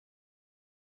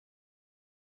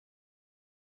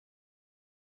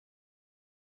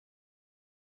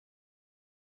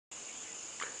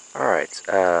Alright,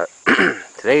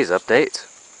 today's update,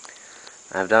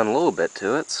 I've done a little bit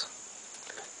to it.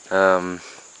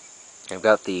 I've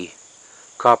got the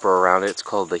copper around it. It's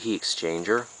called the heat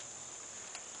exchanger,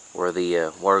 where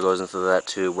the water goes into that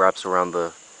tube, wraps around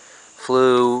the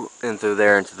flue, in through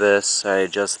there into this. I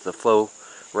adjust the flow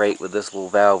rate with this little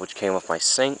valve which came off my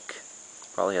sink.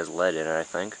 Probably has lead in it, I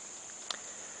think.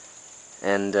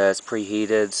 And it's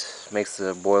preheated, makes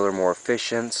the boiler more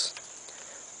efficient.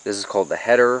 This is called the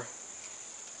header,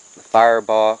 the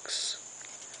firebox.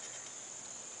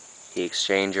 Heat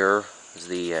exchanger is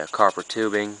the copper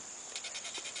tubing.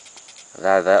 I've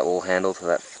added that little handle to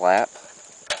that flap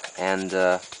and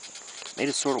made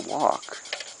it sort of walk.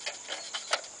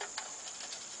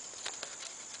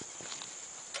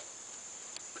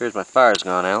 Appears my fire's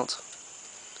gone out.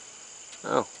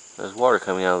 Oh, there's water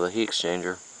coming out of the heat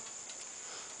exchanger.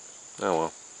 Oh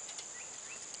well.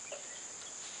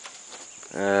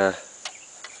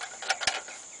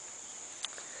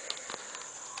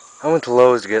 I went to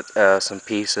Lowe's to get some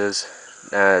pieces.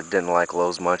 Didn't like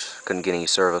Lowe's much. Couldn't get any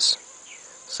service.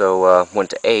 So went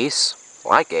to Ace.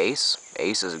 Like Ace.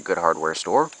 Ace is a good hardware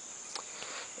store.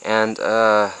 And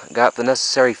got the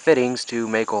necessary fittings to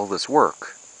make all this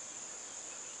work.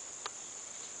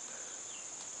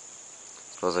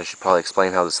 Suppose I should probably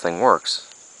explain how this thing works.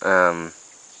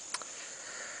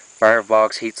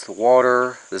 Firebox heats the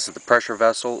water. This is the pressure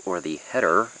vessel, or the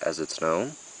header as it's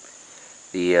known.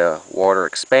 The water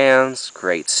expands,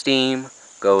 creates steam,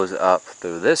 goes up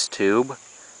through this tube.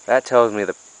 That tells me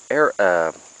the air,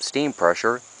 steam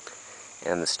pressure,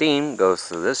 and the steam goes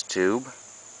through this tube.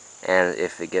 And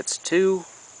if it gets too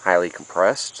highly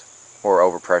compressed or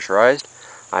overpressurized,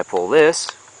 I pull this,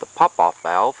 the pop-off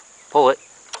valve, pull it,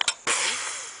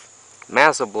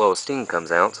 massive blow of steam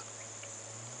comes out.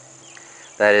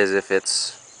 That is if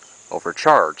it's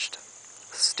overcharged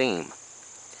with steam.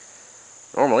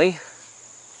 Normally,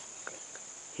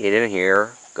 heat in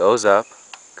here, goes up,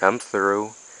 comes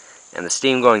through, and the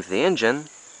steam going to the engine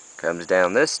comes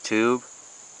down this tube,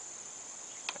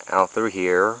 out through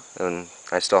here, and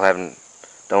I still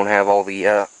don't have all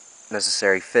the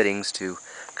necessary fittings to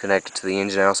connect it to the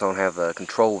engine. I also don't have a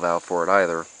control valve for it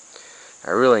either. I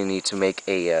really need to make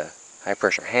a high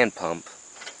pressure hand pump,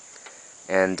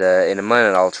 and in a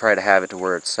minute I'll try to have it to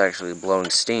where it's actually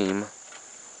blowing steam.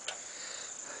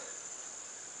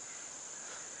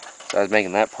 So I was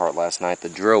making that part last night. The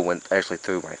drill went actually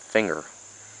through my finger.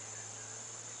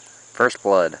 First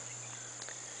blood.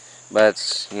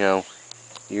 But, you know,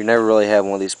 you never really have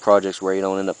one of these projects where you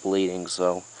don't end up bleeding,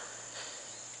 so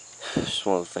it's just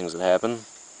one of the things that happen.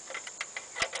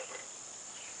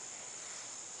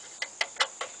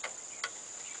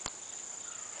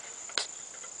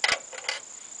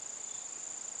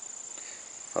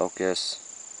 Focus.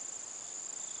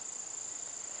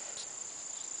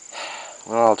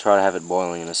 Well, I'll try to have it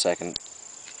boiling in a second.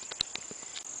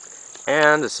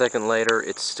 And a second later,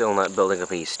 it's still not building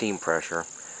up any steam pressure.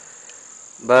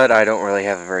 But I don't really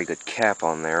have a very good cap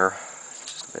on there.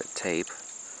 Just a bit of tape.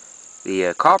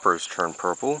 The copper's turned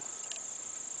purple.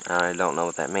 I don't know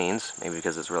what that means. Maybe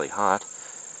because it's really hot.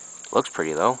 Looks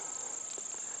pretty though.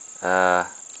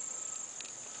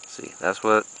 See, that's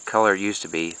what color it used to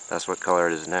be. That's what color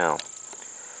it is now.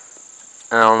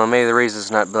 I don't know, maybe the reason it's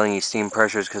not building any steam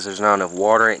pressure is because there's not enough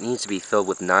water. It needs to be filled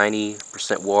with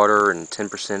 90% water and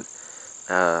 10%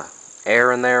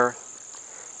 air in there.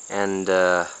 And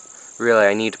really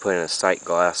I need to put in a sight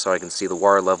glass so I can see the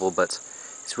water level, but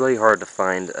it's really hard to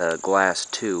find glass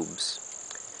tubes.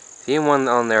 If anyone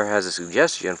on there has a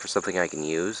suggestion for something I can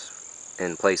use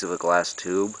in place of a glass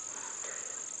tube,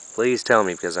 please tell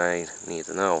me, because I need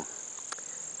to know.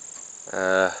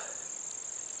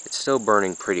 It's still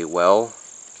burning pretty well.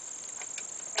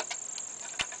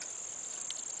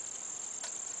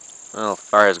 Well, the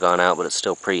fire's gone out, but it's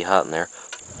still pretty hot in there.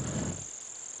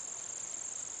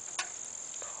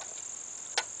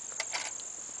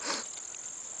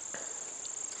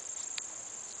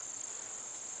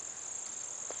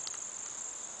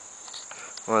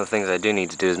 One of the things I do need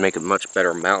to do is make a much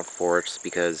better mount for it,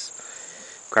 because,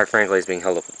 quite frankly, it's being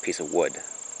held up with a piece of wood.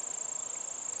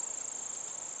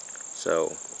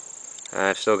 So,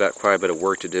 I've still got quite a bit of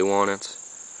work to do on it.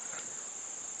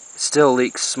 It still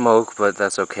leaks smoke, but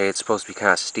that's okay. It's supposed to be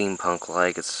kind of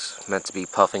steampunk-like. It's meant to be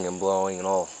puffing and blowing and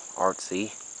all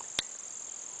artsy.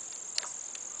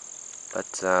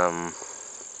 But,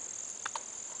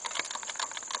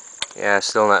 yeah,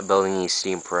 still not building any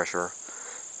steam pressure.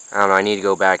 I don't know, I need to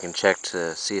go back and check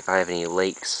to see if I have any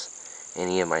leaks in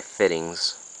any of my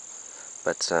fittings.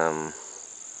 But,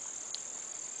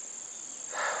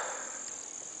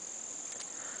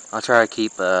 I'll try to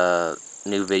keep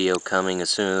new video coming as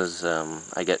soon as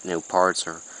I get new parts,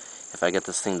 or if I get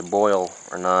this thing to boil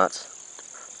or not.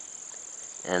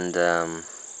 And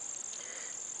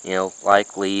you know,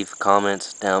 like, leave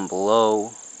comments down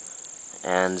below,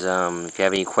 and if you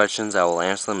have any questions, I will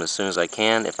answer them as soon as I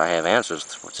can, if I have answers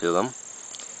to them.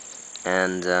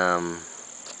 And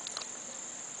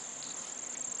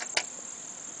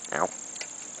ow.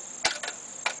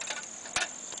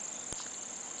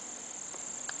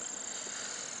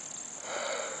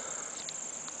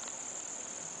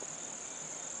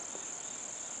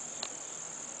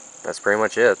 That's pretty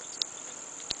much it.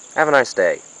 Have a nice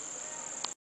day.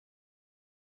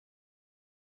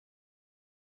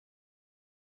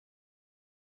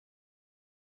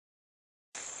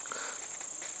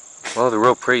 One of the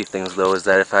real pretty things, though, is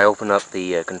that if I open up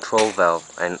the control valve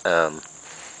and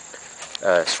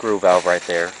screw valve right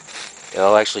there,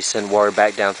 it'll actually send water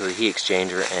back down to the heat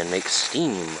exchanger and make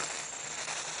steam.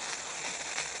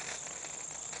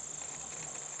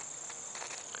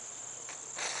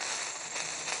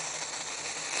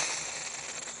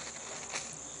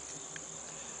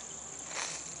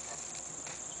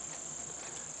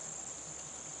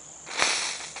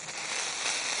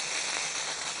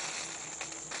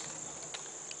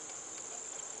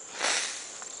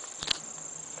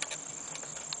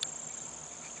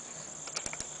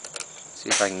 See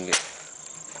if I can get...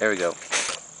 There we go.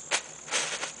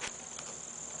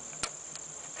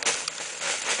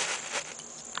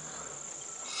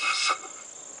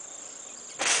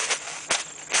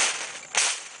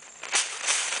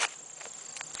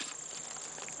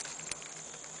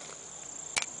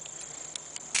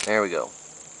 There we go.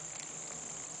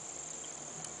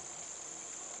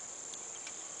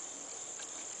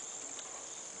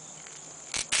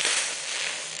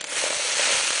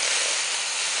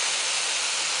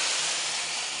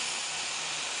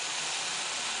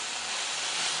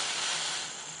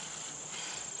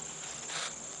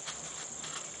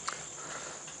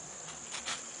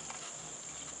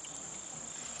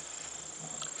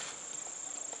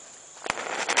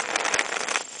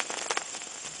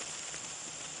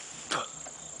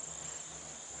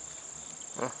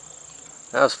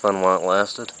 That was fun while it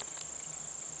lasted.